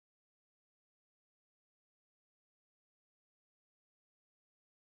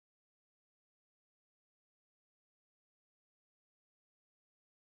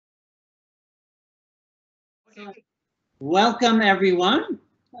So, welcome everyone.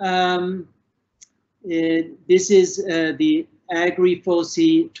 This is the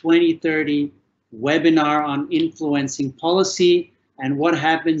AgriFoSe 2030 webinar on influencing policy and what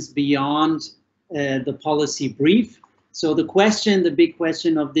happens beyond the policy brief. So the big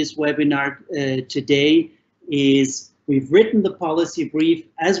question of this webinar today is, we've written the policy brief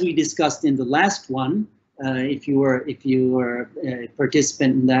as we discussed in the last one. If you were a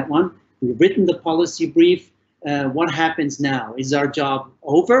participant in that one, we've written the policy brief. What happens now? Is our job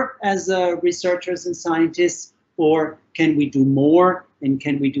over as researchers and scientists, or can we do more, and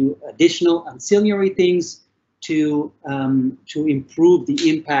can we do additional ancillary things to improve the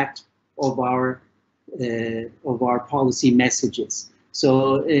impact of our policy messages?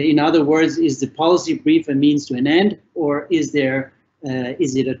 So, in other words, is the policy brief a means to an end, or is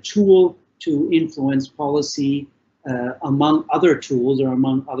it a tool to influence policy among other tools or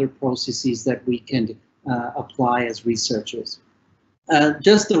among other processes that we can apply as researchers?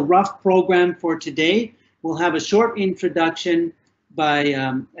 Just a rough program for today. We'll have a short introduction by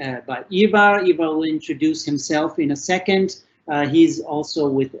Ivar. Ivar will introduce himself in a second. He's also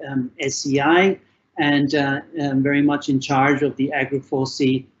with SCI and very much in charge of the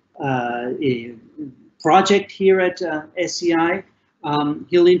AgriFoSe project here at SCI.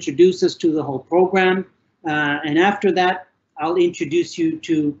 He'll introduce us to the whole program, and after that, I'll introduce you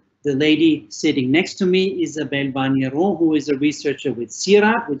to the lady sitting next to me, Isabelle Vagneron, who is a researcher with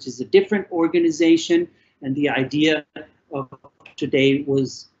CIRAD, which is a different organization. And the idea of today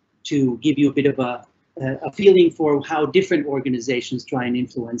was to give you a bit of a feeling for how different organizations try and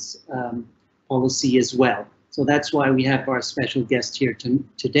influence policy as well. So that's why we have our special guest here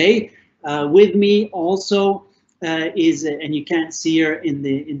today. With me also is, and you can't see her in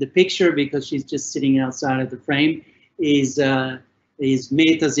the picture because she's just sitting outside of the frame, is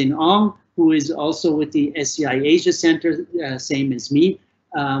Meta Zinong, who is also with the SCI Asia Center, same as me,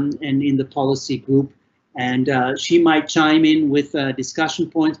 and in the policy group. And she might chime in with discussion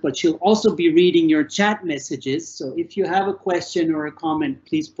points, but she'll also be reading your chat messages. So if you have a question or a comment,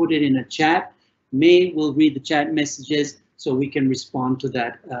 please put it in a chat. May will read the chat messages so we can respond to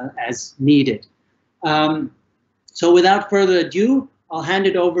that as needed. So without further ado, I'll hand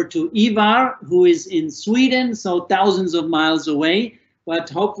it over to Ivar, who is in Sweden, so thousands of miles away, but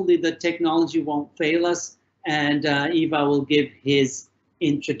hopefully the technology won't fail us, and Ivar will give his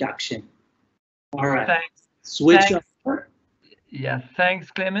introduction. All right, thanks. Switch over. Yeah, thanks,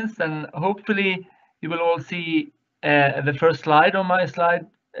 Clemens, and hopefully you will all see the first slide on my slide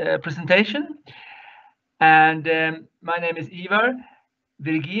presentation. And my name is Ivar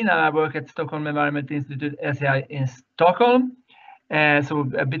Virgin, and I work at Stockholm Environment Institute, SCI in Stockholm. So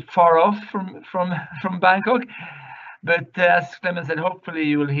a bit far off from Bangkok, but as Clemens said, hopefully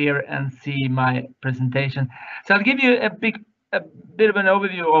you will hear and see my presentation. So I'll give you a bit of an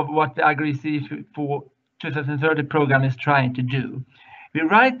overview of what the AgriFoSe 2030 program is trying to do. We're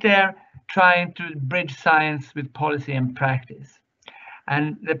right there trying to bridge science with policy and practice,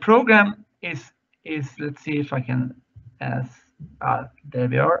 and the program is let's see if I can. There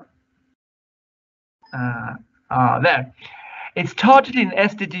we are. There. It's targeted in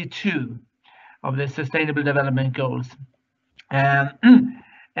SDG 2 of the Sustainable Development Goals, and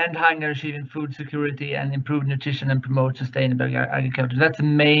hunger, achieving food security, and improve nutrition and promote sustainable agriculture. That's the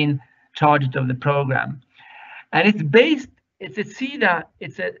main target of the program, and it's a CIRAD,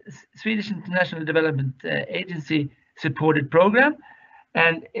 it's a Swedish International Development Agency supported program,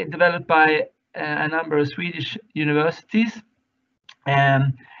 and it's developed by a number of Swedish universities,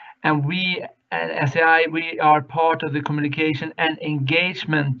 and we at SCI, we are part of the communication and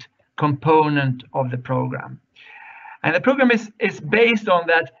engagement component of the program. And the program is based on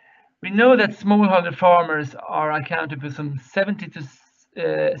that. We know that smallholder farmers are accounting for some 60 to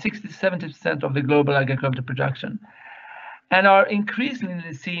 70% of the global agricultural production, and are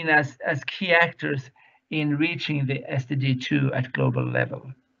increasingly seen as key actors in reaching the SDG 2 at global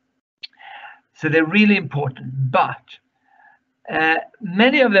level. So they're really important, but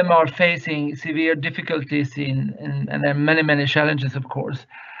many of them are facing severe difficulties and there are many challenges, of course,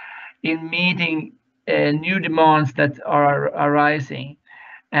 in meeting new demands that are arising,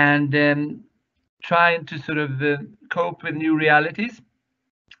 and trying to sort of cope with new realities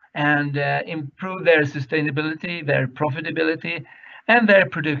and improve their sustainability, their profitability, and their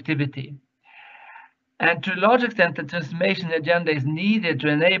productivity. And to a large extent, the transformation agenda is needed to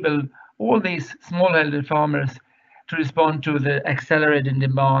enable all these smallholder farmers to respond to the accelerated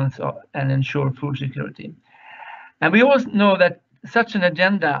demands and ensure food security. And we also know that such an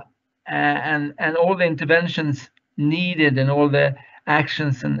agenda and all the interventions needed and all the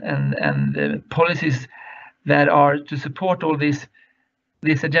actions and the policies that are to support all this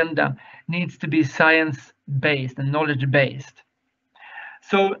agenda needs to be science-based and knowledge-based.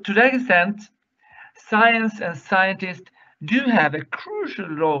 So to that extent, science and scientists do have a crucial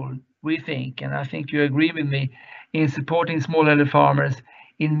role, we think, and I think you agree with me, in supporting smallholder farmers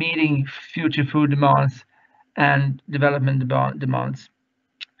in meeting future food demands and development demands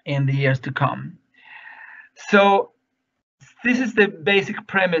in the years to come. So this is the basic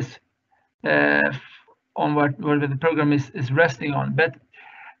premise on what the program is resting on. But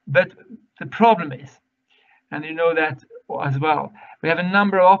the problem is, and you know that as well, we have a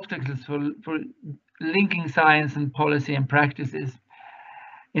number of obstacles for linking science and policy and practices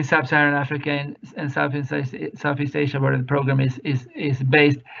in sub-Saharan Africa and Southeast Asia, where the program is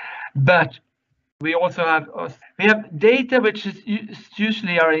based. But we also have data which is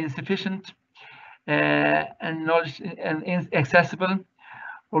usually are insufficient and knowledge and inaccessible,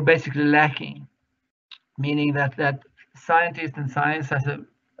 or basically lacking, meaning that scientists and science has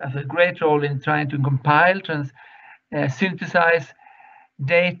a great role in trying to compile, synthesize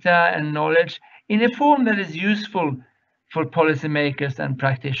data and knowledge in a form that is useful for policymakers and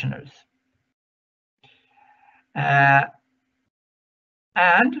practitioners.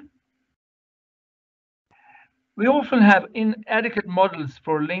 And we often have inadequate models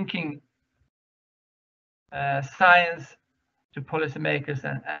for linking science to policymakers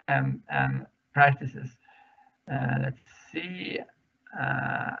and practices. Let's see.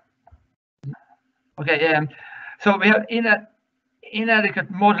 Okay, so we have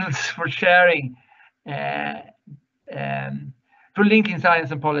inadequate models for sharing, for linking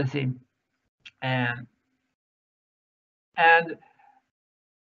science and policy, and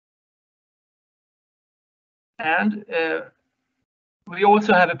we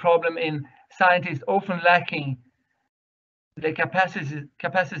also have a problem in scientists often lacking the capacity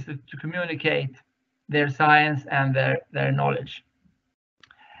to communicate their science and their knowledge.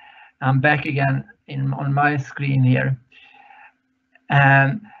 I'm back again on my screen here.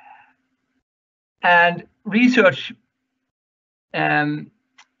 And research in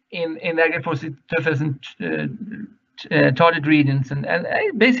AgriFoSe2030 target regions and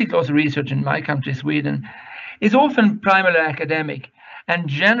basically also research in my country, Sweden, is often primarily academic and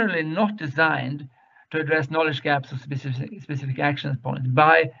generally not designed to address knowledge gaps or specific action points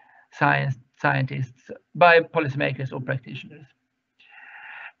by scientists, by policymakers or practitioners.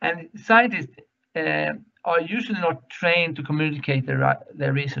 And scientists are usually not trained to communicate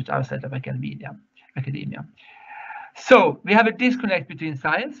their research outside of academia. So we have a disconnect between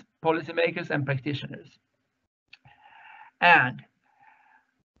science, policymakers, and practitioners. And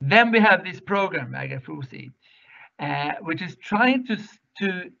then we have this program, AgriFoSe, which is trying to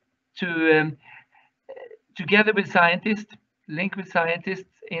together with scientists, link with scientists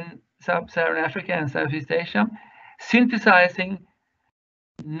in sub-Saharan Africa and Southeast Asia, synthesizing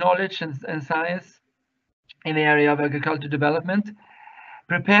knowledge and science in the area of agriculture development,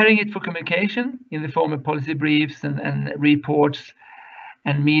 preparing it for communication in the form of policy briefs and reports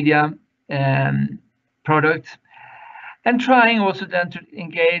and media products, and trying also then to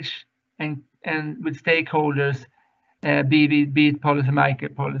engage and with stakeholders, be it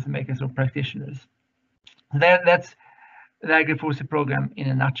policymakers or practitioners. That's the AgriFoSe program in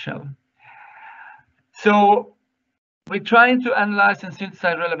a nutshell. So we're trying to analyze and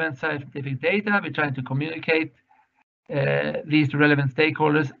synthesize relevant scientific data. We're trying to communicate these to relevant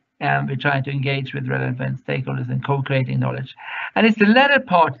stakeholders, and we're trying to engage with relevant stakeholders in co-creating knowledge. And it's the latter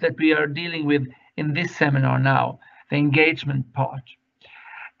part that we are dealing with in this seminar now, the engagement part,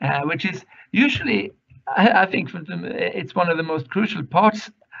 which is usually, I think, it's one of the most crucial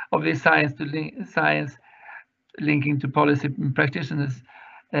parts of this science linking to policy practitioners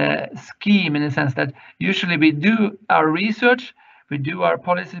scheme, in a sense that usually we do our research, we do our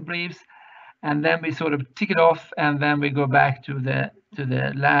policy briefs, and then we sort of tick it off, and then we go back to the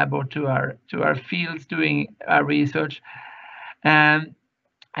lab or to our fields doing our research, and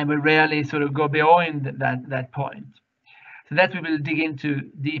we rarely sort of go beyond that point. So that we will dig into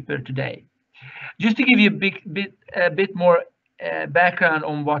deeper today. Just to give you a bit more background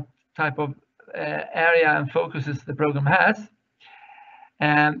on what type of area and focuses the program has.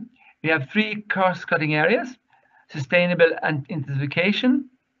 We have 3 cost-cutting areas: sustainable and intensification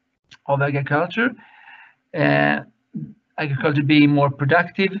of agriculture, agriculture being more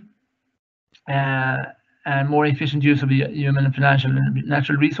productive and more efficient use of human and financial and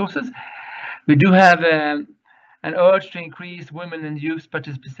natural resources. We do have an urge to increase women and youth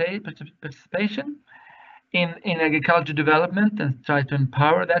participation in agriculture development and try to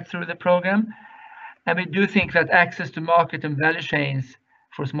empower that through the program. And we do think that access to market and value chains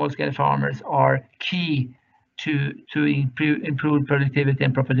for small-scale farmers are key to improve productivity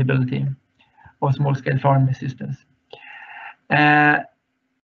and profitability of small-scale farming systems. And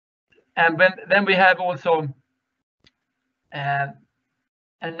then we have also a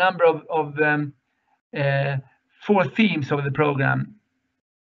number of 4 themes of the program,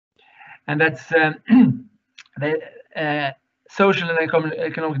 and that's the social and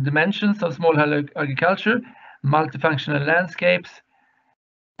economic dimensions of smallholder agriculture, multifunctional landscapes,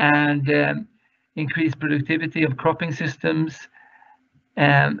 and increased productivity of cropping systems,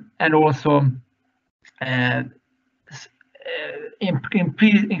 and also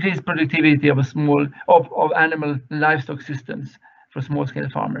increased productivity of animal and livestock systems for small-scale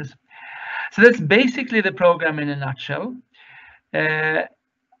farmers. So that's basically the program in a nutshell. And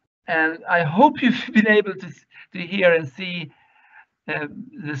I hope you've been able to hear and see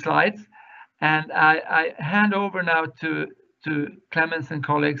the slides. And I hand over now to Clemens and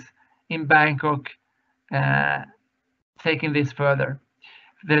colleagues in Bangkok, taking this further,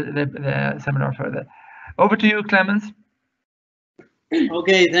 the seminar further. Over to you, Clemens.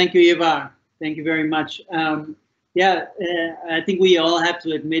 Okay, thank you, Ivar. Thank you very much. Yeah, I think we all have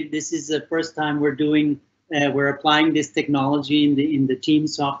to admit this is the first time we're applying this technology in the team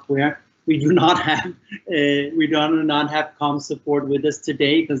software. We do not have comm support with us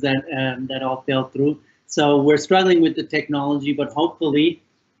today because that all fell through. So we're struggling with the technology, but hopefully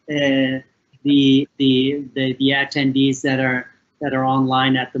the attendees that are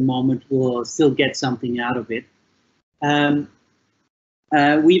online at the moment will still get something out of it.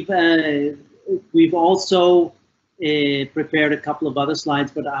 We've also prepared a couple of other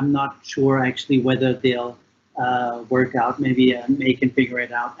slides, but I'm not sure actually whether they'll work out. Maybe May can figure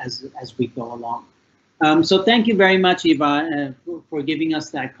it out as we go along. So thank you very much, Eva, for giving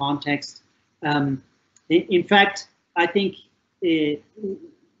us that context. In fact, I think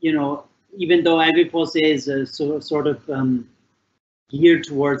you know, even though AgriFoSe is sort of geared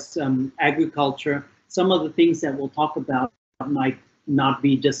towards agriculture, some of the things that we'll talk about might not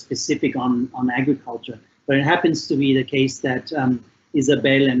be just specific on agriculture, but it happens to be the case that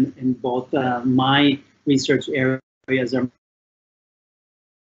Isabelle and both my research areas are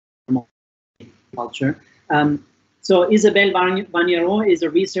agriculture. So Isabelle Vagneron is a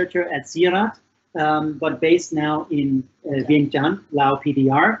researcher at CIRAD, but based now in Vientiane, Lao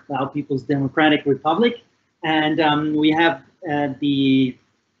PDR, Lao People's Democratic Republic, and we have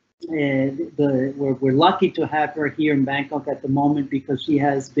we're lucky to have her here in Bangkok at the moment because she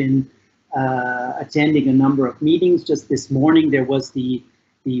has been attending a number of meetings. Just this morning there was the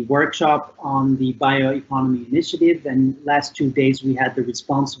workshop on the bioeconomy initiative, and last 2 days we had the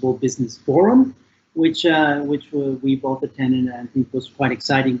Responsible Business Forum, which we both attended and I think was quite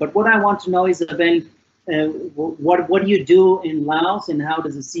exciting. But what I want to know, Isabelle, what do you do in Laos, and how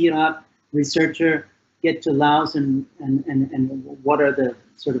does a CIRAD researcher get to Laos, and what are the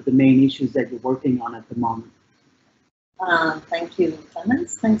sort of the main issues that you're working on at the moment? Thank you,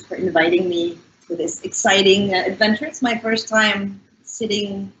 Clemens. Thanks for inviting me to this exciting adventure. It's my first time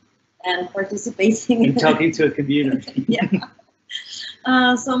sitting and participating and talking to a computer.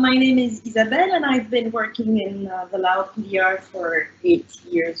 Yeah. So my name is Isabelle, and I've been working in the Lao PDR for 8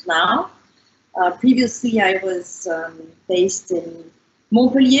 years now. Previously, I was based in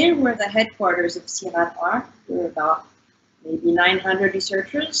Montpellier, where the headquarters of CIRAD are. We're about maybe 900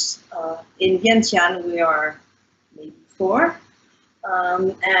 researchers. In Vientiane, we are maybe 4.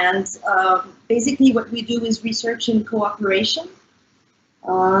 Basically what we do is research in cooperation.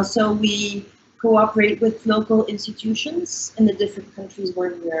 So we cooperate with local institutions in the different countries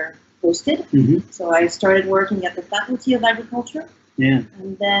where we are hosted. Mm-hmm. So I started working at the Faculty of Agriculture. Yeah.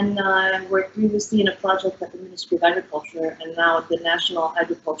 And then I worked previously in a project at the Ministry of Agriculture, and now at the National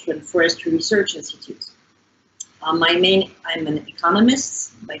Agriculture and Forestry Research Institute. I'm an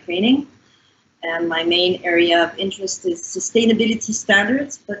economist by training, and my main area of interest is sustainability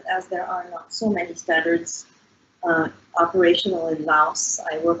standards, but as there are not so many standards operational in Laos,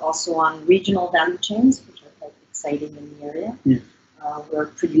 I work also on regional value chains, which are quite exciting in the area. Yeah. Where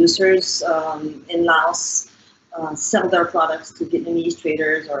producers in Laos sell their products to Vietnamese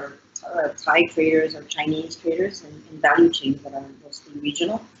traders or Thai traders or Chinese traders in value chains that are mostly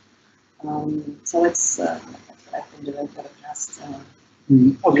regional. So that's what I've been doing for the past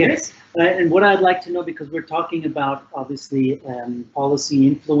years. And what I'd like to know, because we're talking about obviously policy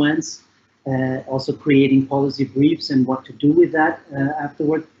influence, also creating policy briefs and what to do with that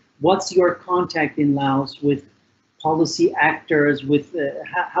afterward. What's your contact in Laos with policy actors? With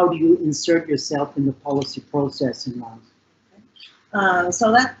how do you insert yourself in the policy process in Laos?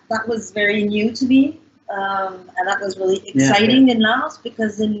 So that was very new to me, and that was really exciting in Laos,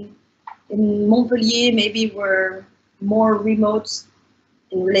 because in In Montpellier, maybe we're more remote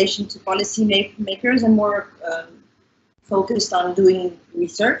in relation to policy makers and more focused on doing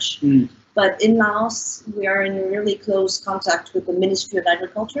research. But in Laos, we are in really close contact with the Ministry of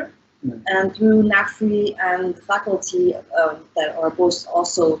Agriculture, and through NAFRI and the faculty that are both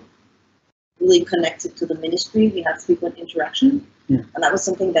also really connected to the ministry, we have frequent interaction. And that was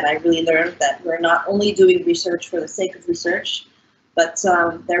something that I really learned, that we're not only doing research for the sake of research, but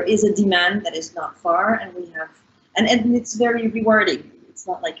there is a demand that is not far, and we have, and it's very rewarding. It's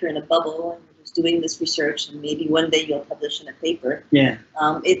not like you're in a bubble and you're just doing this research and maybe one day you'll publish in a paper.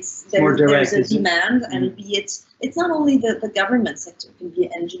 There's a demand, and it's not only the government sector, it can be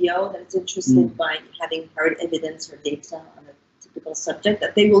an NGO that is interested by having hard evidence or data on a typical subject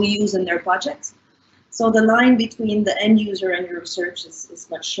that they will use in their projects. So the line between the end user and your research is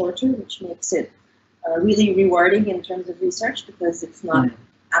much shorter, which makes it really rewarding in terms of research, because it's not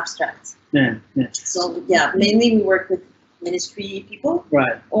abstract. So yeah, mainly we work with ministry people,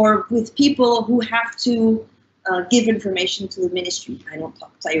 or with people who have to give information to the ministry. I don't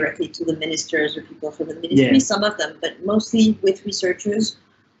talk directly to the ministers or people from the ministry, some of them, but mostly with researchers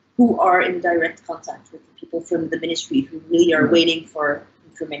who are in direct contact with people from the ministry who really are waiting for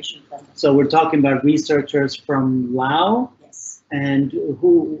information from them. So we're talking about researchers from Laos. And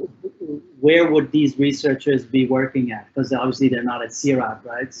where would these researchers be working at? Because obviously they're not at CIRAD,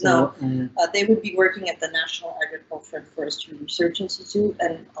 right? So, no, they would be working at the National Agriculture and Forestry Research Institute,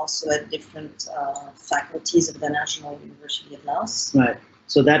 and also at different faculties of the National University of Laos. Right.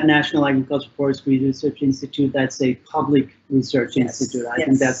 So that National Agriculture Forestry Research Institute, that's a public research institute. I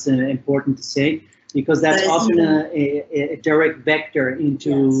think that's important to say, because that's often a direct vector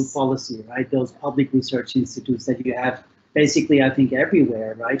into policy, right? Those public research institutes that you have basically, I think,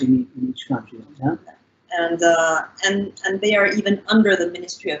 everywhere, right, in each country. And they are even under the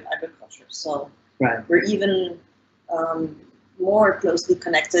Ministry of Agriculture. So we're even more closely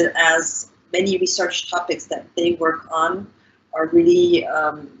connected, as many research topics that they work on are really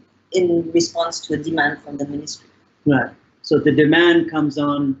in response to a demand from the ministry. Right. So the demand comes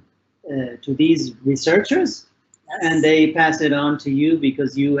on to these researchers, and they pass it on to you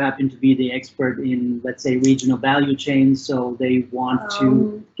because you happen to be the expert in, let's say, regional value chains, so they want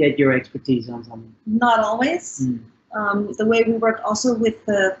to get your expertise on something. Not always. The way we work also with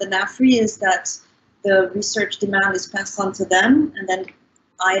the NAFRI is that the research demand is passed on to them, and then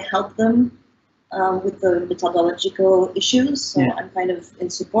I help them with the methodological issues, so I'm kind of in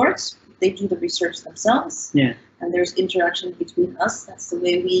support. They do the research themselves, and there's interaction between us. That's the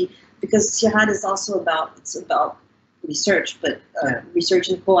way we, because CIRAD is also about, it's about research, but research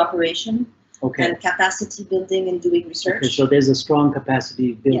and cooperation, and capacity building and doing research. So there's a strong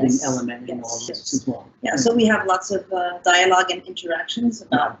capacity building element in all this as well. So we have lots of dialogue and interactions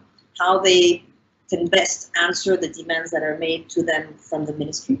about how they can best answer the demands that are made to them from the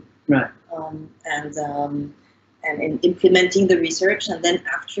ministry. And in implementing the research, and then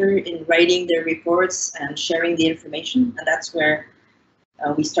after in writing their reports and sharing the information, and that's where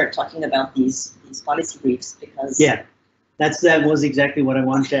we start talking about these policy briefs, because that was exactly what I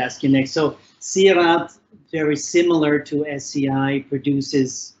wanted to ask you next. So CIRAD, very similar to SCI,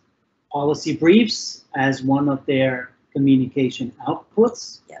 produces policy briefs as one of their communication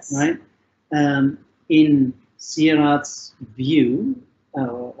outputs, right? In CIRAD's view,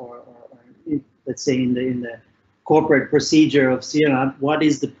 or let's say in the corporate procedure of CIRAD, what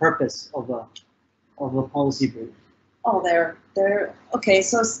is the purpose of a policy brief? Oh, they're okay.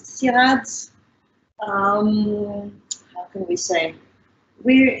 So CIRAD, how can we say,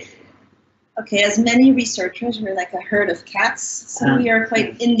 as many researchers, we're like a herd of cats. So we are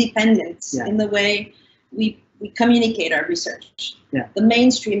quite independent in the way we communicate our research. The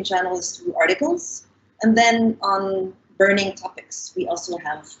mainstream channel is through articles, and then on burning topics, we also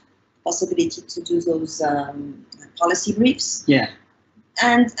have possibility to do those policy briefs.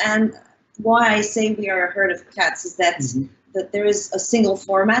 And why I say we are a herd of cats is that that there is a single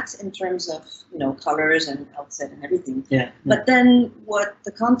format in terms of colors and outset and everything. But then what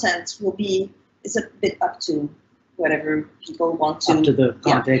the content will be is a bit up to whatever people want to. Up to the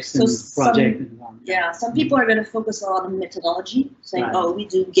context and project. Some people are going to focus a lot on methodology, saying, oh, we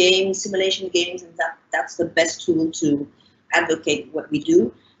do games, simulation games, and that's the best tool to advocate what we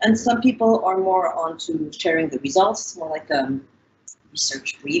do. And some people are more on to sharing the results, more like a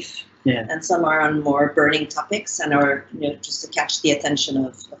research brief. And some are on more burning topics and are just to catch the attention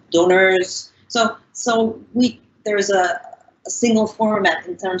of donors. So there's a single format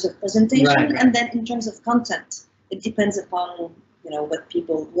in terms of presentation, and then in terms of content, it depends upon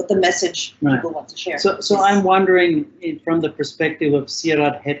what the message people want to share. So I'm wondering, from the perspective of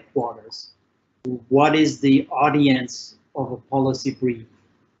CIRAD headquarters, what is the audience of a policy brief?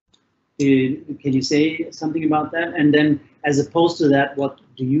 Can you say something about that? And then, as opposed to that, what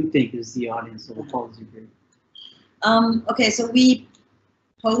do you think is the audience of a policy brief? Okay, so we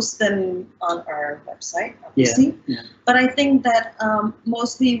post them on our website, obviously. Yeah. But I think that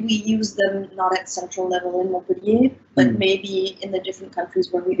mostly we use them not at central level in Montpellier, but maybe in the different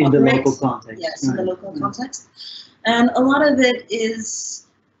countries where we operate. In the local context. Yes, in the local context. And a lot of it is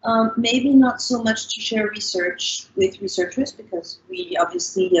maybe not so much to share research with researchers, because we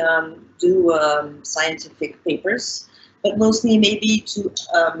obviously do scientific papers, but mostly maybe to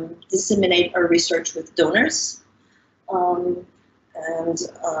disseminate our research with donors. And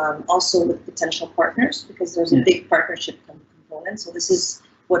also with potential partners, because there's a big partnership component. So this is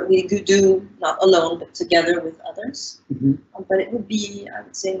what we do, not alone, but together with others. But it would be, I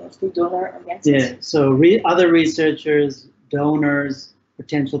would say, mostly donor-oriented. Yeah, so other researchers, donors,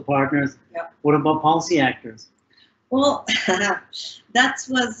 potential partners. Yeah. What about policy actors? Well, that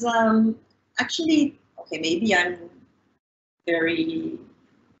was actually, okay, maybe I'm very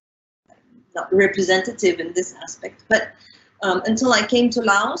not representative in this aspect, but until I came to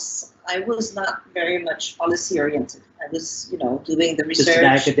Laos, I was not very much policy oriented. I was, doing the research. Just an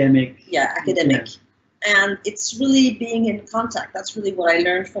academic. Yeah, academic. Yeah. And it's really being in contact. That's really what I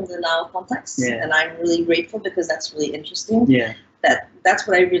learned from the Lao context. Yeah. And I'm really grateful, because that's really interesting. Yeah. That's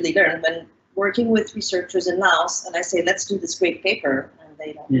what I really learned when working with researchers in Laos, and I say, let's do this great paper, and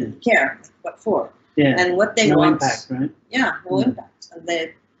they don't really care what for. Yeah. And what they want. No impact, right? Yeah, no impact.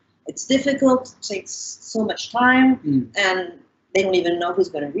 And it's difficult, it takes so much time, and they don't even know who's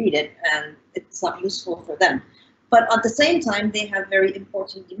going to read it, and it's not useful for them. But at the same time, they have very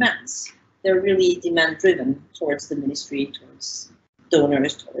important demands. They're really demand-driven towards the ministry, towards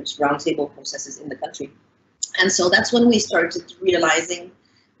donors, towards roundtable processes in the country. And so that's when we started realizing,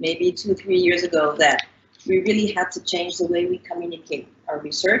 maybe 2-3 years ago, that we really had to change the way we communicate our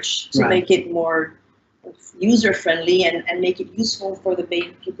research to make it more user-friendly and make it useful for the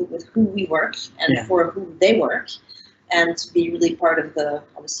people with who we work and for who they work, and to be really part of the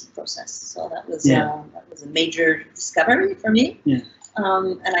policy process. So that was a major discovery for me,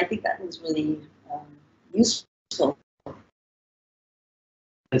 and I think that was really useful.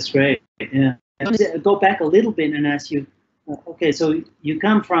 That's great. Yeah. I'll go back a little bit and ask you. Okay, so you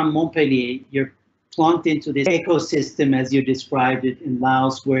come from Montpellier. You're plunked into this ecosystem, as you described it, in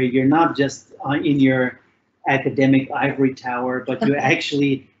Laos, where you're not just in your academic ivory tower, but you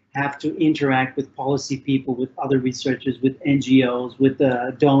actually have to interact with policy people, with other researchers, with NGOs, with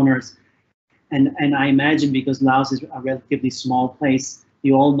donors. And I imagine, because Laos is a relatively small place,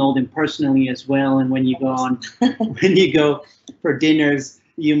 you all know them personally as well. And when you go when you go for dinners,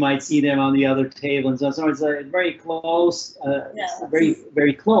 you might see them on the other table. And so it's very close, very,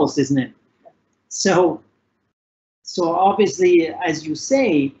 very close, isn't it? So obviously, as you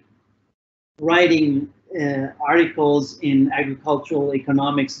say, writing articles in agricultural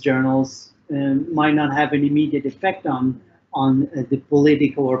economics journals might not have an immediate effect on the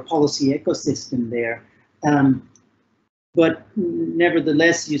political or policy ecosystem there. But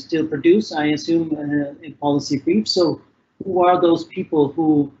nevertheless, you still produce, I assume, a policy brief. So who are those people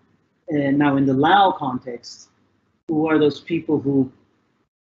who, now in the Lao context, who are those people who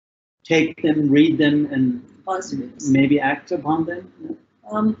take them, read them, and maybe act upon them?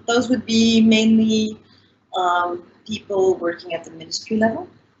 Those would be mainly people working at the ministry level.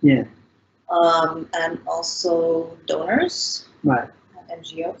 Yeah. And also donors. Right.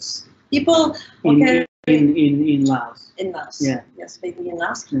 NGOs. People. Okay. In Laos. In Laos. Yeah. Yes, maybe in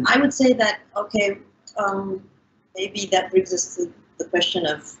Laos. Yeah. I would say that, okay, maybe that brings us to the question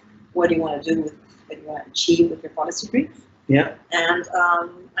of what do you want to do with, what do you want to achieve with your policy brief? Yeah. And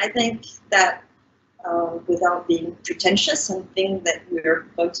I think that without being pretentious and think that we're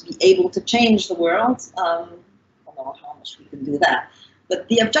going to be able to change the world, I don't know how much we can do that, but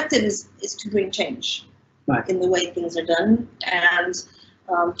the objective is to bring change in the way things are done, and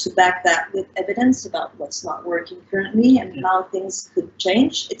to back that with evidence about what's not working currently and how things could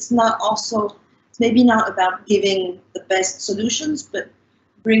change. It's maybe not about giving the best solutions, but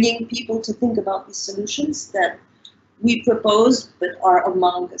bringing people to think about these solutions that we propose, but are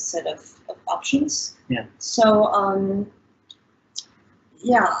among a set of options. Yeah. So,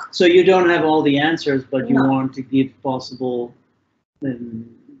 yeah. So you don't have all the answers, but you want to give possible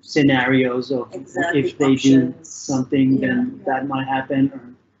scenarios of if they do something, then that might happen.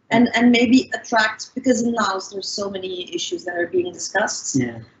 Or, and maybe attract, because in Laos there's so many issues that are being discussed.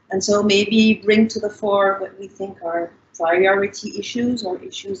 Yeah. And so maybe bring to the fore what we think are priority issues or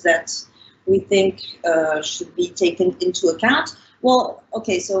issues that we think should be taken into account. Well,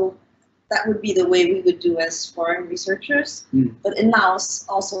 okay, so that would be the way we would do as foreign researchers. But in-house,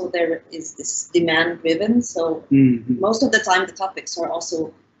 also there is this demand-driven. So most of the time, the topics are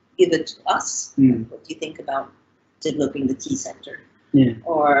also given to us. What do you think about developing the tea sector?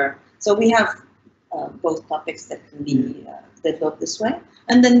 Or so we have both topics that can be developed this way.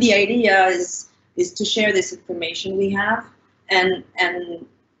 And then the idea is to share this information we have and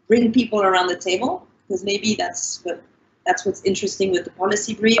bring people around the table, because maybe that's what's interesting with the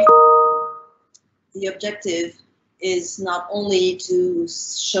policy brief. The objective is not only to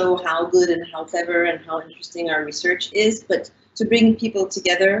show how good and how clever and how interesting our research is, but to bring people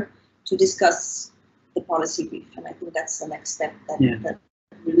together to discuss the policy brief. And I think that's the next step that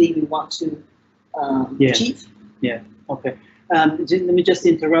really we want to achieve. Yeah, okay. Let me just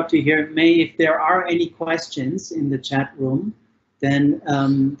interrupt you here. May, if there are any questions in the chat room, then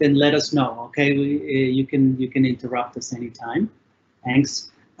let us know. Okay, you can interrupt us anytime. Thanks.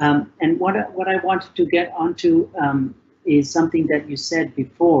 And what I wanted to get onto is something that you said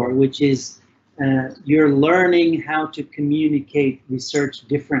before, which is you're learning how to communicate research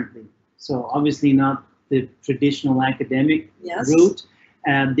differently. So obviously not the traditional academic route.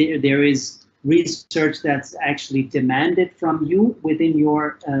 There is research that's actually demanded from you within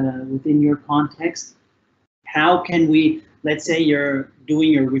your context. How can we, let's say you're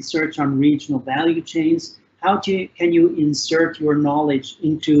doing your research on regional value chains, can you insert your knowledge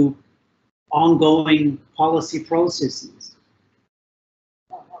into ongoing policy processes?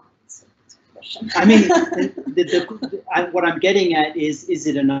 I mean, what I'm getting at is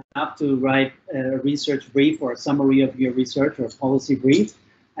it enough to write a research brief or a summary of your research or a policy brief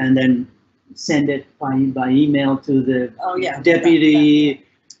and then send it by email to the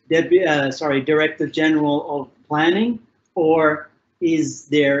Director General of Planning, or is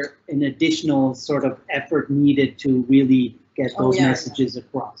there an additional sort of effort needed to really get those messages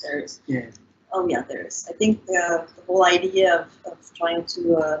across? There is. There is. I think the whole idea of trying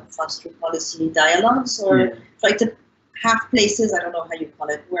to foster policy dialogues or try to have places, I don't know how you call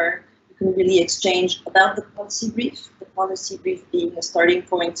it, where you can really exchange about the policy brief being a starting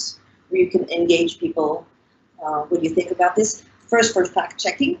point where you can engage people. What do you think about this? First, for fact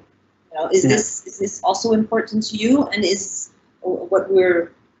checking, is this also important to you? And is what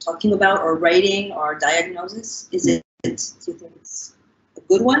we're talking about or writing or diagnosis, do you think it's a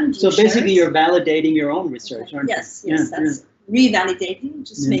good one? So basically you're validating your own research, aren't you? Yes, that's revalidating,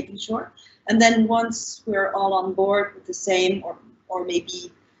 just making sure. And then once we're all on board with the same or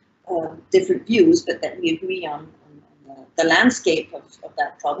maybe different views, but that we agree on the landscape of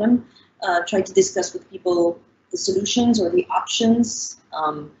that problem, try to discuss with people the solutions or the options,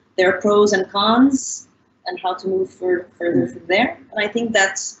 their pros and cons, and how to move further from there. And I think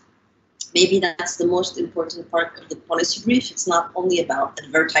that's the most important part of the policy brief. It's not only about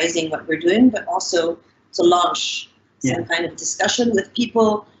advertising what we're doing, but also to launch some kind of discussion with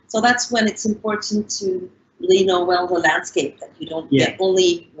people. So that's when it's important to really know well the landscape, that you don't get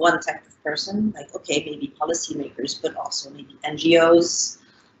only one type of person, like, okay, maybe policymakers, but also maybe NGOs,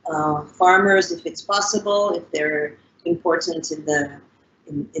 farmers, if it's possible, if they're important in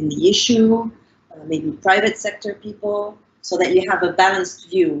the issue, maybe private sector people, so that you have a balanced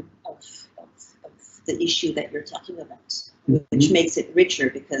view of the issue that you're talking about, which makes it richer,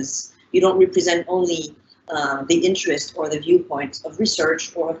 because you don't represent only the interest or the viewpoint of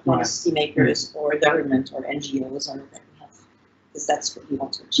research or of policymakers or government or NGOs, or that we have, because that's what we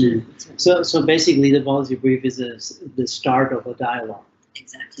want to achieve. So basically the policy brief is the start of a dialogue.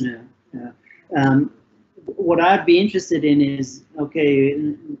 Exactly. What I'd be interested in is, okay,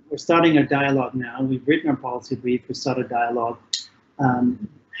 we're starting a dialogue now. We've written our policy brief, we start a dialogue.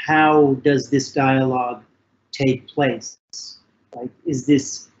 How does this dialogue take place? Like,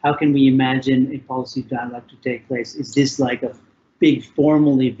 how can we imagine a policy dialogue to take place? Is this like a big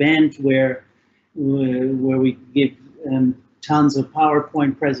formal event where we give tons of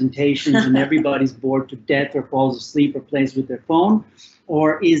PowerPoint presentations and everybody's bored to death or falls asleep or plays with their phone?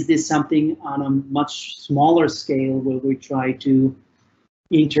 Or is this something on a much smaller scale where we try to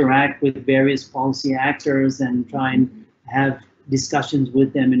interact with various policy actors and try and have discussions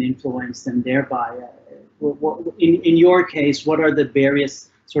with them and influence them thereby? In your case, what are the various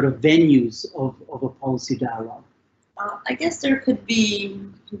sort of venues of a policy dialogue? I guess there could be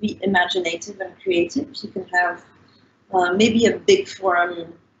imaginative and creative. You can have maybe a big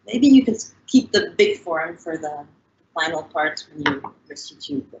forum. Maybe you could keep the big forum for the final part when you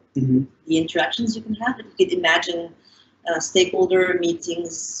institute the interactions you can have. But you could imagine stakeholder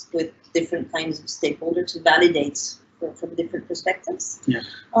meetings with different kinds of stakeholders to validate from different perspectives. Yeah.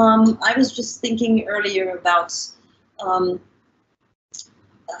 I was just thinking earlier about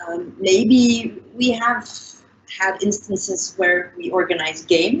maybe we have had instances where we organize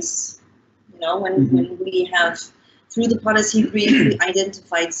games. You know, when we have, through the policy brief, we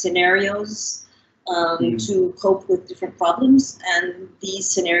identified scenarios to cope with different problems, and these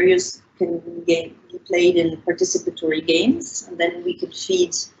scenarios can be played in participatory games, and then we could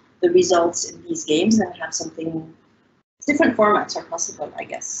feed the results in these games and have something. Different formats are possible, I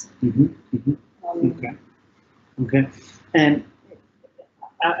guess. Okay. Okay. And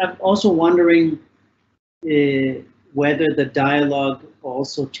I'm also wondering whether the dialogue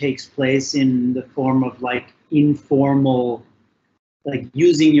also takes place in the form of like informal, like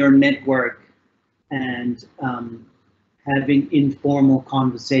using your network and having informal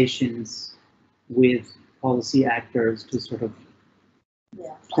conversations with policy actors to sort of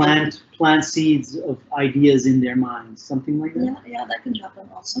plant seeds of ideas in their minds, something like that. Yeah, that can happen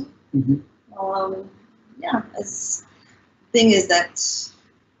also. Yeah, thing is that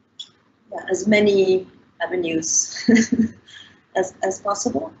as many avenues as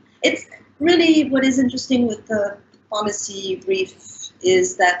possible. It's really what is interesting with the policy brief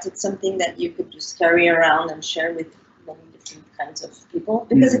is that it's something that you could just carry around and share with many different kinds of people,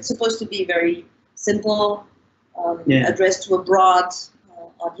 because it's supposed to be very simple, addressed to a broad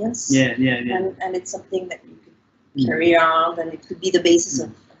audience. And it's something that you could carry around, and it could be the basis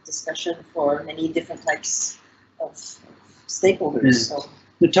of discussion for many different types of stakeholders. So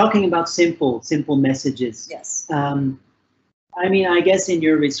we're talking about simple messages. Yes. I mean, I guess in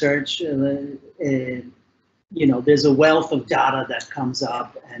your research, you know, there's a wealth of data that comes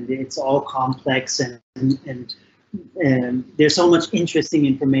up, and it's all complex, and there's so much interesting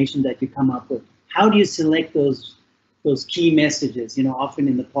information that you come up with. How do you select those key messages? You know, often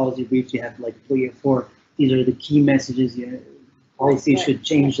in the policy briefs you have like 3 or 4. These are the key messages. Policy should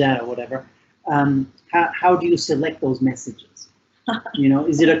change that or whatever. How do you select those messages? You know,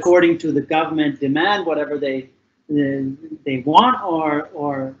 is it according to the government demand, whatever they want, or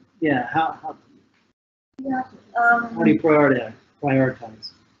how do you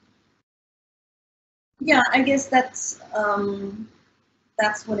prioritize? Yeah, I guess that's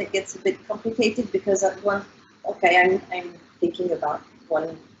when it gets a bit complicated, because at one, I'm thinking about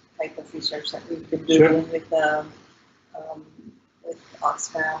one type of research that we've been doing with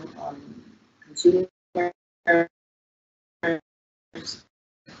Oxfam on consumer.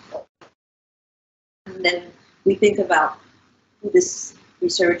 And then we think about who this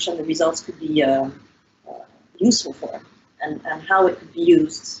research and the results could be useful for, and how it could be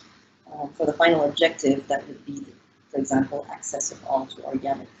used for the final objective that would be, for example, access of all to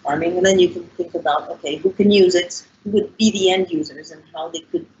organic farming. And then you can think about, okay, who can use it, who would be the end users, and how they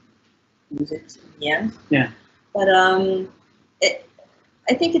could use it in the end. Yeah. But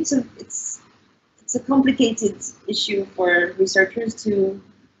I think it's a complicated issue for researchers to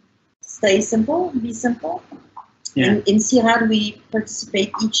stay simple, be simple. Yeah. In CIRAD, we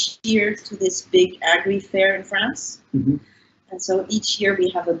participate each year to this big agri-fair in France. And so each year we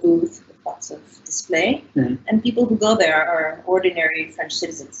have a booth with lots of display, and people who go there are ordinary French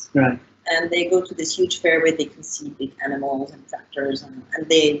citizens. Right. And they go to this huge fair where they can see big animals and tractors, and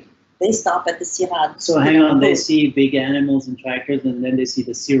they stop at the CIRAD. So hang on, they see big animals and tractors, and then they see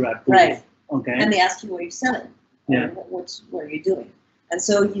the CIRAD booth. Right. Okay. And they ask you what you're selling. Yeah. What are you doing? And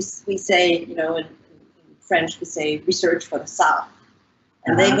so we say, you know, in French we say research for the South,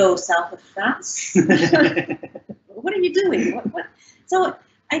 and they go south of France. What are you doing? What? So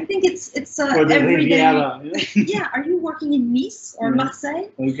I think it's every day. Yeah. Are you working in Nice or Marseille?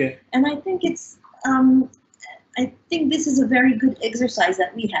 Okay. And I think it's I think this is a very good exercise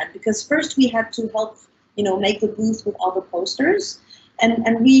that we had, because first we had to help, you know, make the booth with all the posters,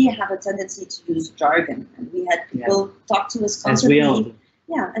 and we have a tendency to use jargon, and we had people talk to us constantly. As we all do.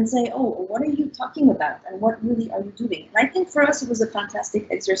 Yeah, and say, oh, what are you talking about, and what really are you doing? And I think for us it was a fantastic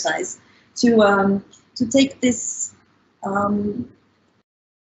exercise to take this,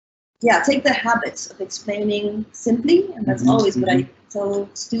 take the habits of explaining simply, and that's always what I tell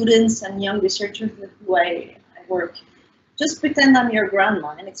students and young researchers with who I work. Just pretend I'm your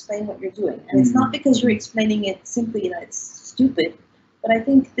grandma and explain what you're doing. And it's not because you're explaining it simply that it's stupid, but I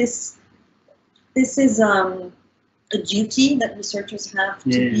think this is a duty that researchers have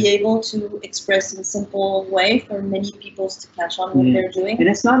to be able to express in a simple way for many people to catch on what they're doing. And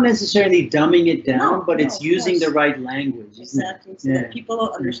it's not necessarily dumbing it down, but it's using the right language. Exactly, so that people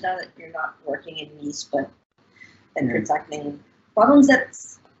will understand that you're not working in Nice, but that you're tackling problems that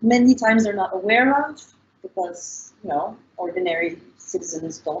many times they're not aware of, because, you know, ordinary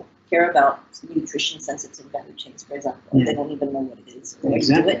citizens don't care about nutrition-sensitive value chains, for example. Yeah. They don't even know what it is. Or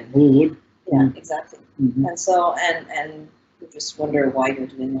Exactly. do it. Who would? Yeah, exactly. Mm-hmm. And so, and you just wonder why you're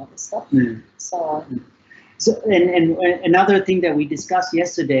doing all this stuff. Yeah. So, and another thing that we discussed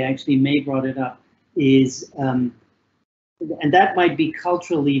yesterday, actually May brought it up, is, and that might be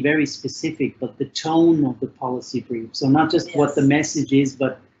culturally very specific, but the tone of the policy brief. So not just what the message is,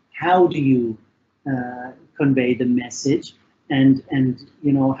 but how do you convey the message, and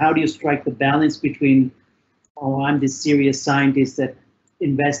you know, how do you strike the balance between, oh, I'm this serious scientist that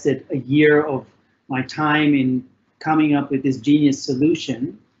invested a year of my time in coming up with this genius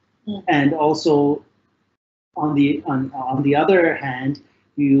solution, and also on the other hand,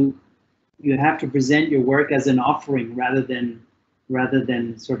 you have to present your work as an offering rather than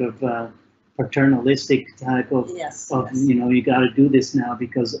sort of paternalistic type of you know, you got to do this now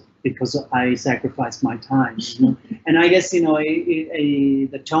because I sacrificed my time. You know? And I guess, you know,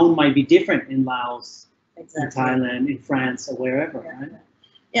 the tone might be different in Laos, in Thailand, in France, or wherever, right?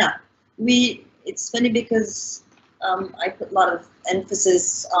 Yeah, it's funny because I put a lot of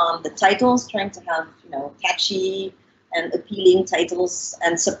emphasis on the titles, trying to have, you know, catchy and appealing titles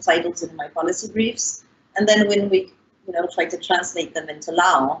and subtitles in my policy briefs. And then when we, you know, try to translate them into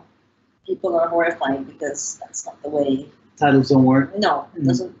Lao, people are horrified because that's not the way. Titles don't work. No, it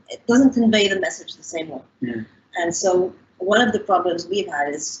doesn't. It doesn't convey the message the same way. Yeah. And so one of the problems we've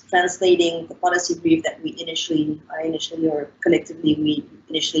had is translating the policy brief that we initially or collectively we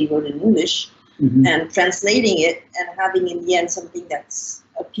initially wrote in English, and translating it and having in the end something that's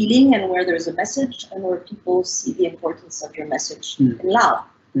appealing and where there's a message and where people see the importance of your message in Lao.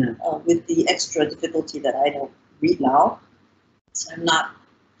 With the extra difficulty that I don't read Lao, so I'm not.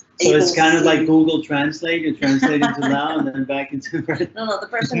 So it's kind of like Google Translate. You translate into Lao and then back into. No, the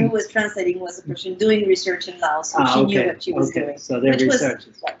person who was translating was the person doing research in Lao, so she knew what she was doing. So their research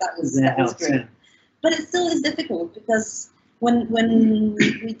that was great. Yeah. But it still is difficult because when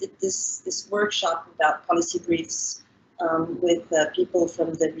we did this workshop about policy briefs with people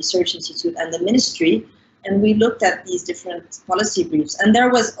from the Research Institute and the Ministry, and we looked at these different policy briefs, and there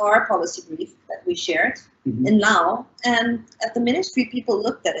was our policy brief that we shared in Lao, and at the Ministry people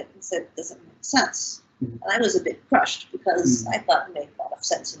looked at it and said, doesn't make sense. And I was a bit crushed because I thought it made a lot of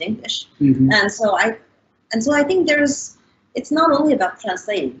sense in English. And so I think it's not only about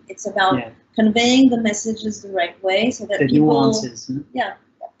translating, it's about conveying the messages the right way so that the people, nuances,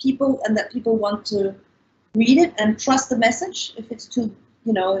 people want to read it and trust the message. If it's too,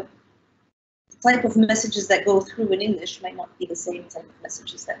 you know, the type of messages that go through in English might not be the same type of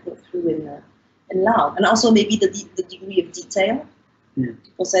messages that go through in Lao. And also maybe the degree of detail.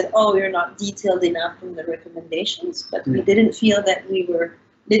 People said, oh, you're not detailed enough in the recommendations, but we didn't feel that we were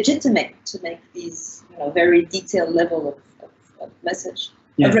legitimate to make these, you know, very detailed level of message,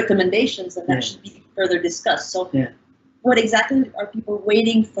 of recommendations, and that should be further discussed. So what exactly are people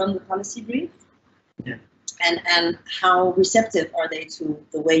waiting from the policy brief? And how receptive are they to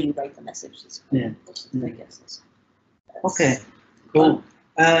the way you write the messages? I guess. Okay, cool.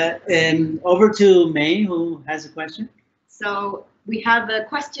 Over to May, who has a question. So we have a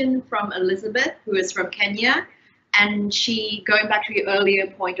question from Elizabeth, who is from Kenya, and she, going back to your earlier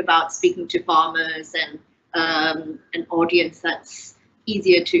point about speaking to farmers and an audience that's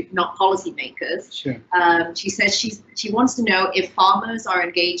easier to, not policymakers. Sure. She says she wants to know if farmers are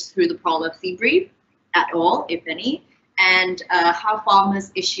engaged through the policy brief at all, if any, and how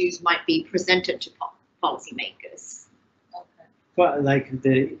farmers' issues might be presented to policymakers. Well, like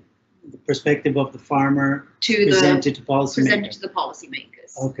the perspective of the farmer presented to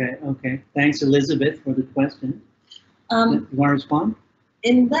policymakers. Okay. Thanks, Elizabeth, for the question. You want to respond?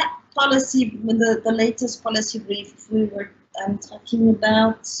 In that policy, the latest policy brief, we were talking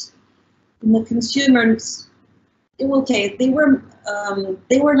about the consumers. They were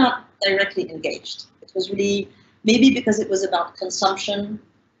not directly engaged. It was really maybe because it was about consumption,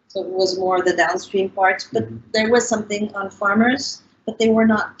 so it was more the downstream part. But there was something on farmers, but they were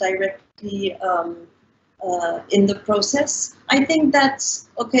not directly in the process. I think that's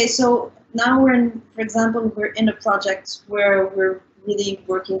okay. So now for example, we're in a project where we're really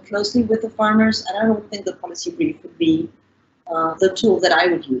working closely with the farmers, and I don't think the policy brief would be the tool that I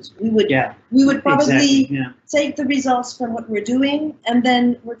would use. We would probably take the results from what we're doing, and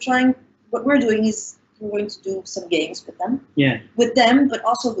then what we're doing is we're going to do some games with them. With them, but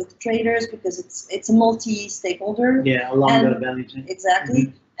also with traders, because it's a multi-stakeholder. Along the value chain.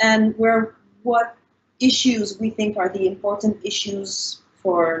 Exactly. And what issues we think are the important issues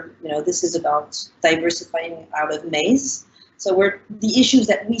for, this is about diversifying out of maize. So the issues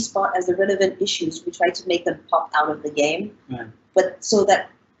that we spot as the relevant issues, we try to make them pop out of the game. but so that,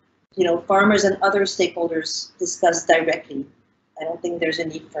 you know, farmers and other stakeholders discuss directly. I don't think there's a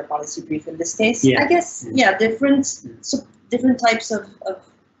need for a policy brief in this case. Yeah. I guess, yeah, different types of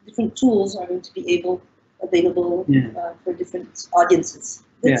different tools are going to be available for different audiences.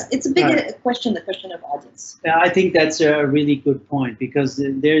 It's a big question, the question of audience. Yeah, I think that's a really good point, because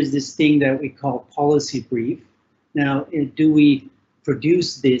there's this thing that we call policy brief. Now, do we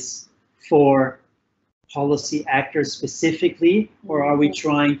produce this for policy actors specifically, or are we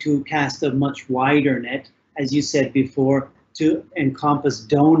trying to cast a much wider net, as you said before, to encompass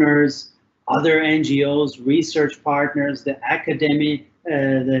donors, other NGOs, research partners, the academia,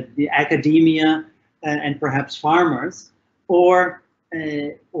 and perhaps farmers, or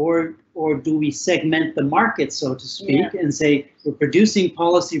do we segment the market, so to speak, and say we're producing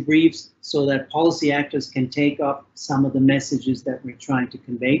policy briefs so that policy actors can take up some of the messages that we're trying to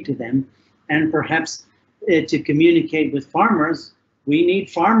convey to them, and perhaps to communicate with farmers, we need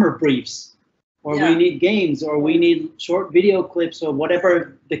farmer briefs, or we need games, or we need short video clips, or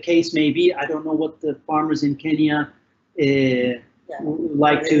whatever the case may be. I don't know what the farmers in Kenya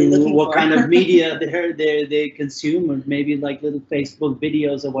like to, what kind of media they consume, or maybe like little Facebook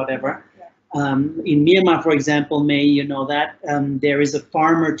videos or whatever. In Myanmar, for example, you know that there is a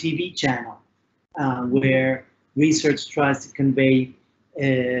farmer TV channel where research tries to convey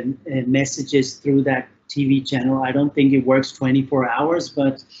messages through that TV channel. I don't think it works 24 hours,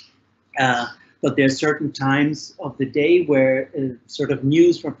 but there are certain times of the day where sort of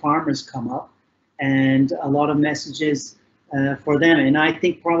news for farmers come up, and a lot of messages for them. And I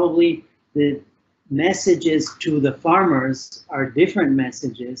think probably the messages to the farmers are different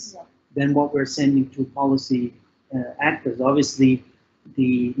messages than what we're sending to policy actors. Obviously,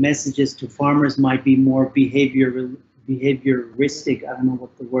 the messages to farmers might be more behavioristic. I don't know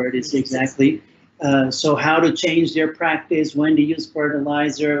what the word is exactly. So how to change their practice, when to use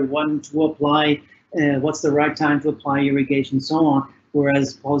fertilizer, when to apply, what's the right time to apply irrigation, so on.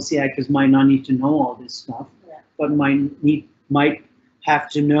 Whereas policy actors might not need to know all this stuff, but might have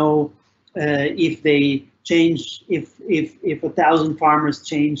to know if they change, if 1,000 farmers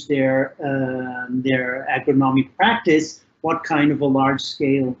change their agronomic practice, what kind of a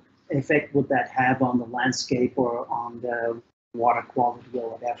large-scale effect would that have on the landscape or on the water quality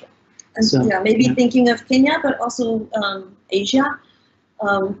or whatever. And so, maybe thinking of Kenya, but also Asia.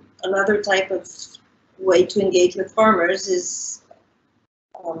 Another type of way to engage with farmers is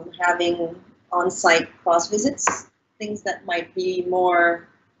having on-site cross visits, things that might be more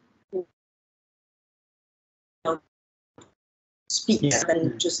than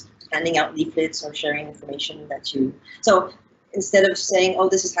just handing out leaflets or sharing information that you. So instead of saying, "Oh,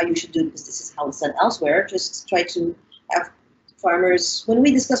 this is how you should do it because this is how it's done elsewhere," just try to have farmers, when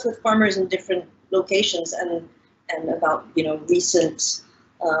we discuss with farmers in different locations and about, you know, recent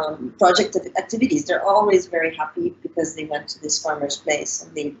project activities, they're always very happy because they went to this farmer's place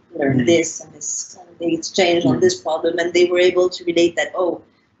and they learned this and this, and they exchanged on this problem, and they were able to relate that, oh,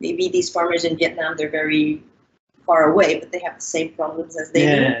 maybe these farmers in Vietnam, they're very far away, but they have the same problems as they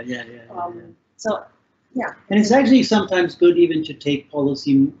do. So, and it's actually sometimes good even to take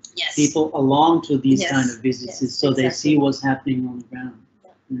policy people along to these kind of visits, so they see what's happening on the ground.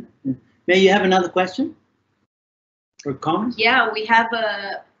 May you have another question or comment? Yeah, we have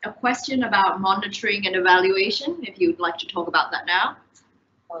a question about monitoring and evaluation, if you'd like to talk about that now.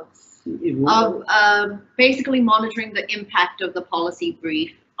 Basically monitoring the impact of the policy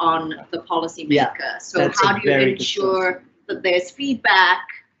brief on the policymaker. So how do you ensure that there's feedback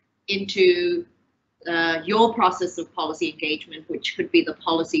into your process of policy engagement, which could be the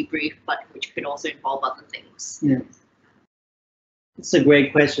policy brief, but which could also involve other things? It's a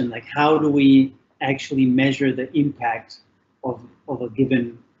great question. Like, how do we actually measure the impact of a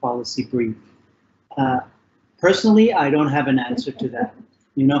given policy brief? Personally, I don't have an answer to that.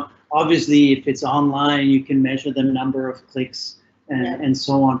 You know, obviously, if it's online, you can measure the number of clicks and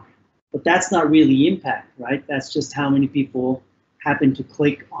so on. But that's not really impact, right? That's just how many people happen to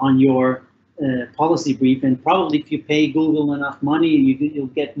click on your policy brief, and probably if you pay Google enough money, you'll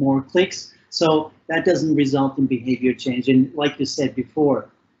get more clicks. So that doesn't result in behavior change. And like you said before,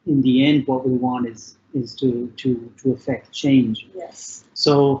 in the end, what we want is to affect change. Yes.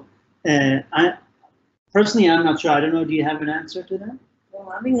 So I personally, I'm not sure. I don't know. Do you have an answer to that?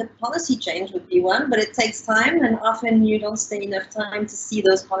 Well, having a policy change would be one, but it takes time, and often you don't stay enough time to see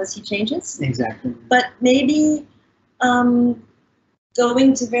those policy changes. Exactly. But maybe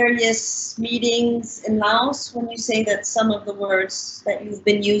going to various meetings in Laos, when you say that some of the words that you've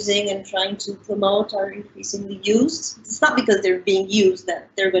been using and trying to promote are increasingly used, it's not because they're being used that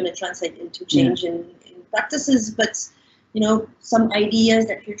they're going to translate into change in practices, but some ideas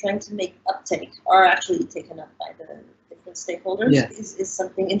that you're trying to make uptake are actually taken up by the different stakeholders. Yeah. is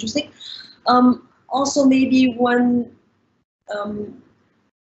something interesting. Also, maybe one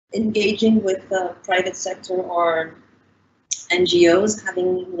engaging with the private sector or NGOs,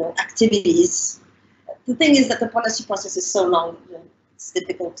 having activities. The thing is that the policy process is so long, it's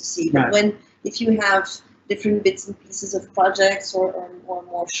difficult to see. But Right. if you have different bits and pieces of projects or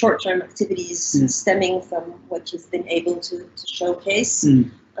more short-term activities stemming from what you've been able to showcase.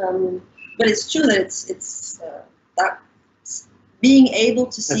 But it's true that it's that being able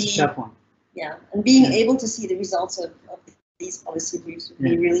to see. That's a tough one. Yeah, and being able to see the results of these policy briefs would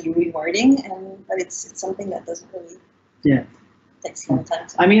be really rewarding, but it's something that doesn't really takes a long time.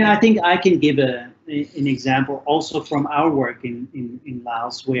 I mean, I think I can give an example also from our work in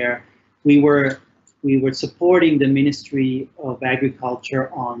Laos, where we were supporting the Ministry of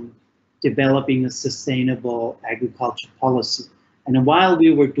Agriculture on developing a sustainable agriculture policy. And while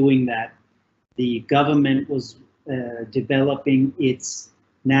we were doing that, the government was developing its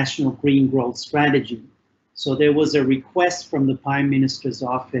National Green Growth Strategy. So there was a request from the Prime Minister's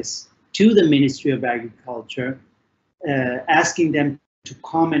office to the Ministry of Agriculture, asking them to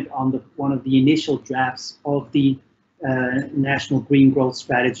comment on one of the initial drafts of the National Green Growth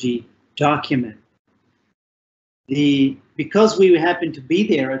Strategy document. Because we happened to be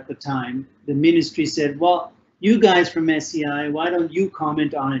there at the time, the ministry said, well, you guys from SCI, why don't you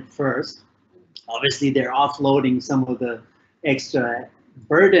comment on it first? Obviously, they're offloading some of the extra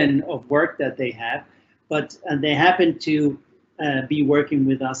burden of work that they have, but they happened to be working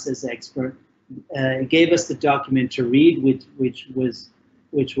with us as expert. Gave us the document to read, which was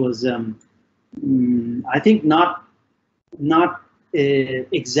I think not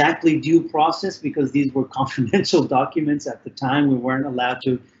exactly due process, because these were confidential documents at the time. We weren't allowed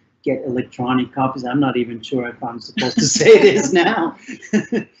to get electronic copies. I'm not even sure if I'm supposed to say this now.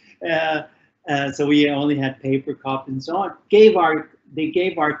 So we only had paper copies and so on. They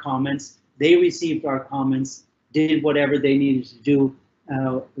gave our comments. They received our comments, did whatever they needed to do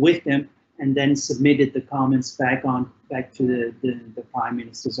with them, and then submitted the comments back to the Prime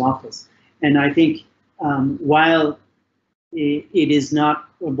Minister's office. And I think while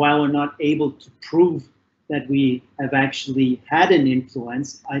we're not able to prove that we have actually had an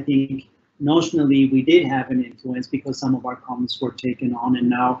influence, I think notionally we did have an influence, because some of our comments were taken on and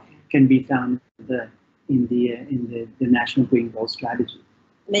now can be found in the National Green Growth Strategy.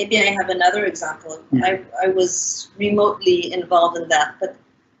 Maybe I have another example. I was remotely involved in that, but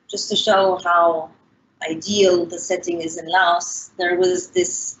just to show how ideal the setting is in Laos, there was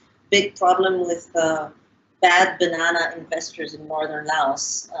this big problem with bad banana investors in northern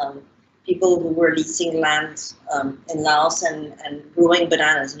Laos. People who were leasing land in Laos and growing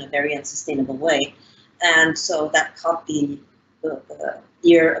bananas in a very unsustainable way. And so that caught the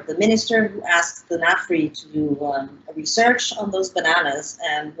ear of the minister, who asked the NAFRI to do a research on those bananas,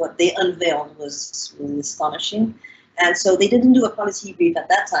 and what they unveiled was really astonishing. And so they didn't do a policy brief at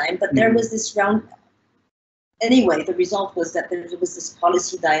that time, but there was this round. Anyway, the result was that there was this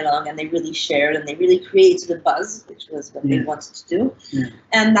policy dialogue, and they really shared, and they really created a buzz, which was what they wanted to do.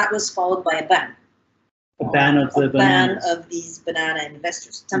 And that was followed by a ban. A ban of the bananas. Ban of these banana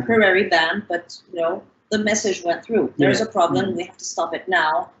investors. Temporary ban, but the message went through. There's a problem, we have to stop it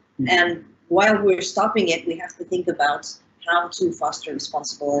now. And while we're stopping it, we have to think about how to foster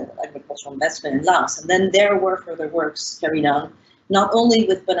responsible agricultural investment in Laos. And then there were further works carried on, not only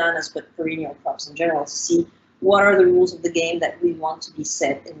with bananas, but perennial crops in general, to see what are the rules of the game that we want to be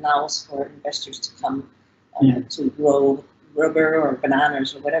set in Laos for investors to come to grow rubber or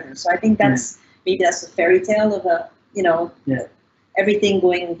bananas or whatever. So I think that's maybe that's a fairy tale of everything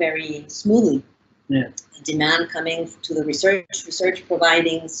going very smoothly. Demand coming to the research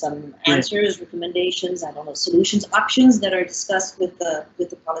providing some answers, recommendations, I don't know, solutions, options that are discussed with the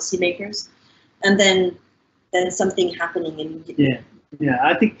policymakers, and then something happening immediately.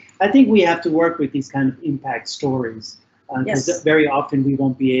 I think we have to work with these kind of impact stories, because very often we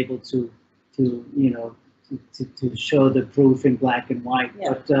won't be able to show the proof in black and white.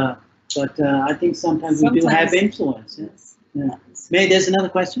 But I think sometimes we do have influence. May, there's another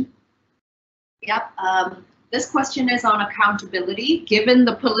question. Yep. This question is on accountability. Given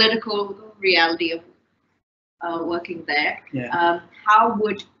the political reality of working there, how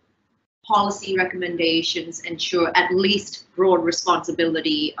would policy recommendations ensure at least broad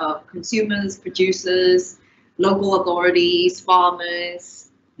responsibility of consumers, producers, local authorities, farmers?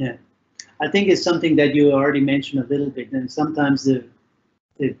 Yeah, I think it's something that you already mentioned a little bit, and sometimes the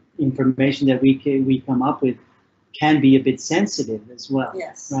information that we come up with can be a bit sensitive as well,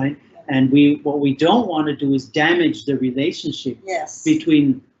 right? And what we don't want to do is damage the relationship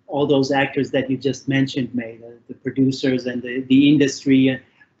between all those actors that you just mentioned, May, the producers and the industry,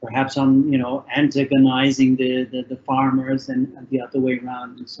 perhaps on, antagonizing the farmers and the other way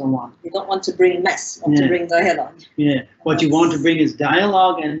around and so on. You don't want to bring mess, you want to bring dialogue. Yeah, what you want to bring is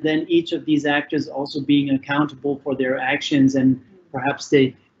dialogue, and then each of these actors also being accountable for their actions and perhaps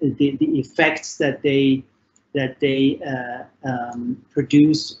the effects that they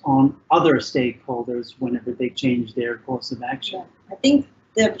produce on other stakeholders whenever they change their course of action. Yeah. I think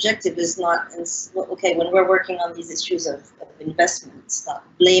the objective is not, okay, when we're working on these issues of investments, not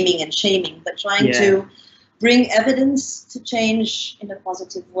blaming and shaming, but trying to bring evidence to change in a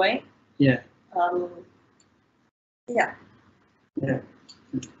positive way. Yeah. Yeah. Yeah.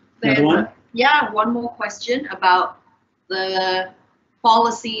 Another one? Yeah, one more question about the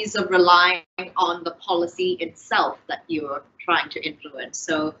policies of relying on the policy itself that you're trying to influence.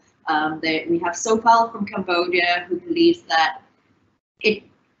 So we have Sopal from Cambodia, who believes that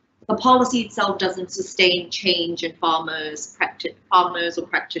the policy itself doesn't sustain change in farmers or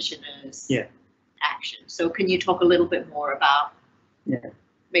practitioners' action. So can you talk a little bit more about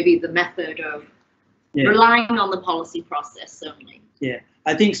maybe the method of relying on the policy process only? Yeah,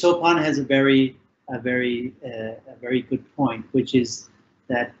 I think Sopan has a very good point, which is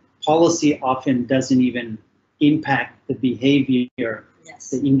that policy often doesn't even impact the behavior,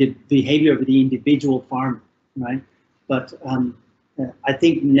 the behavior of the individual farmer, right? But I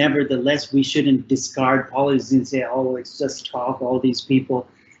think nevertheless we shouldn't discard policies and say, oh, it's just talk, all these people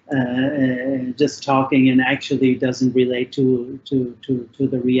just talking and actually doesn't relate to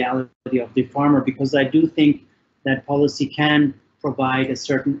the reality of the farmer, because I do think that policy can provide a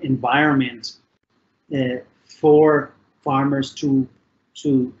certain environment for farmers to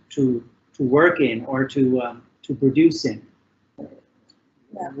work in or to produce in.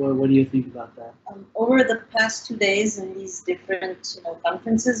 What do you think about that? Over the past 2 days in these different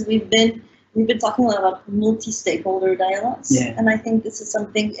conferences, we've been talking a lot about multi-stakeholder dialogues, and I think this is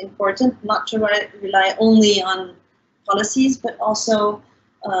something important, not to rely only on policies, but also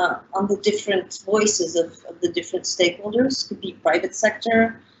on the different voices of the different stakeholders. It could be private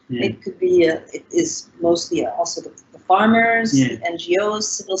sector, it could be, it is mostly also the farmers, the NGOs,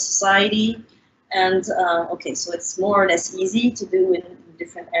 civil society, and okay, so it's more or less easy to do in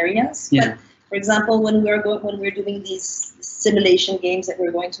different areas. But for example, when we're doing these simulation games that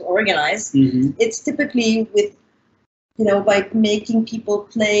we're going to organize, it's typically with, by making people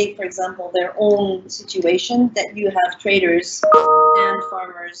play, for example, their own situation, that you have traders and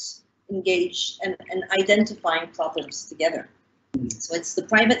farmers engage and identifying problems together. So it's the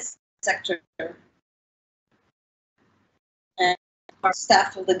private sector and our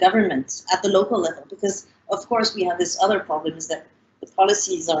staff of the government at the local level, because of course we have this other problem is that the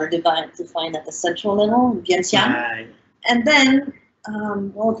policies are defined at the central level, Vientiane, and then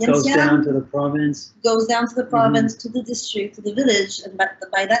Vientiane goes down to the province, to the district, to the village, and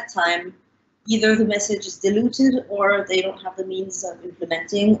by that time, either the message is diluted or they don't have the means of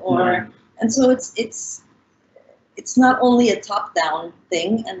implementing, and so it's not only a top-down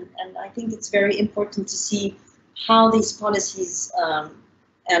thing, and I think it's very important to see how these policies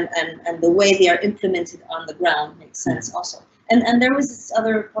and the way they are implemented on the ground makes sense also. And there was this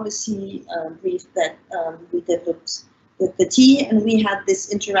other policy brief that we developed with the T, and we had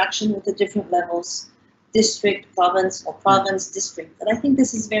this interaction with the different levels, district, province, or province, district. And I think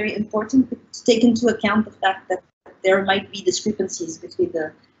this is very important to take into account the fact that there might be discrepancies between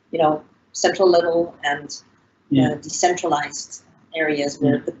the central level and decentralized areas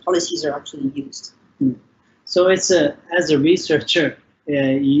where the policies are actually used. So it's as a researcher,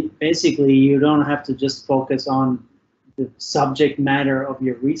 basically you don't have to just focus on the subject matter of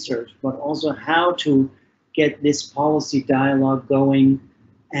your research, but also how to get this policy dialogue going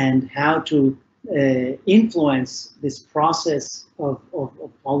and how to influence this process of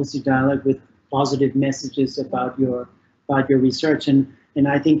policy dialogue with positive messages about your research. And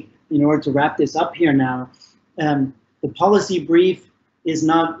I think in order to wrap this up here now, the policy brief is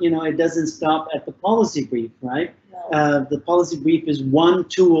not, it doesn't stop at the policy brief, right? No. The policy brief is one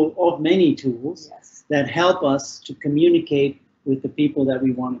tool of many tools that help us to communicate with the people that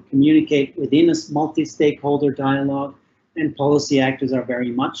we want to communicate within a multi-stakeholder dialogue, and policy actors are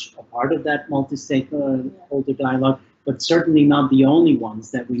very much a part of that multi-stakeholder dialogue, but certainly not the only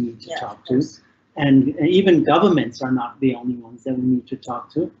ones that we need to talk to. And even governments are not the only ones that we need to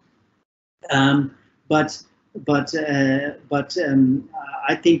talk to. But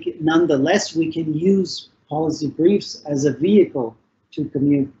I think nonetheless we can use policy briefs as a vehicle to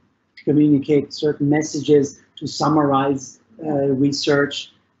communicate certain messages, to summarize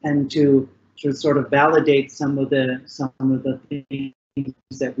research, and to sort of validate some of the things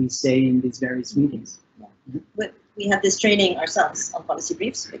that we say in these various meetings. Yeah. We had this training ourselves on policy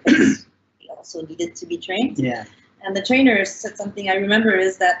briefs because we also needed to be trained. Yeah. And the trainer said something I remember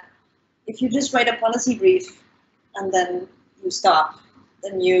is that if you just write a policy brief and then you stop,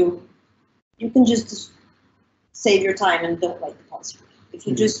 then you can just save your time and don't write the policy brief. If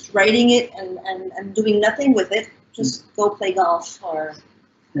you're just writing it and doing nothing with it, just go play golf or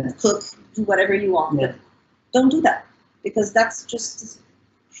cook, do whatever you want. Yeah. But don't do that, because that's just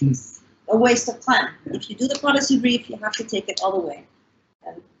a waste of time. Yeah. If you do the policy brief, you have to take it all the way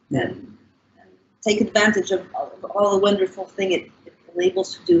and take advantage of all the wonderful thing it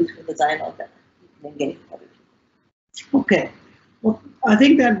enables to do through the dialogue that you can engage with other people. Okay. Well, I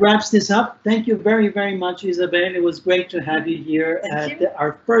think that wraps this up. Thank you very, very much, Isabelle. It was great to have you here at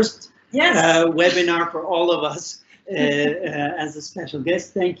our first webinar for all of us as a special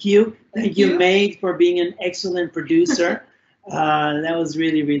guest. Thank you. Thank you, Maid, for being an excellent producer. That was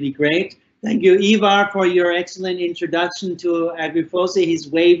really, really great. Thank you, Ivar, for your excellent introduction to AgriFoSe. He's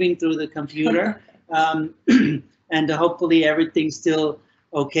waving through the computer. And hopefully everything's still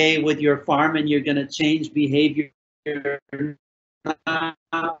okay with your farm and you're going to change behavior. And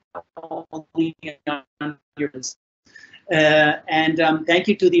thank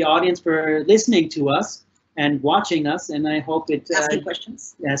you to the audience for listening to us and watching us, and I hope it asking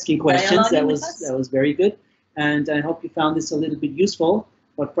questions. That was very good, and I hope you found this a little bit useful.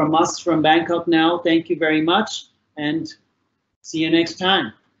 But from us from Bangkok now, thank you very much, and see you next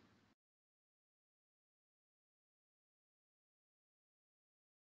time.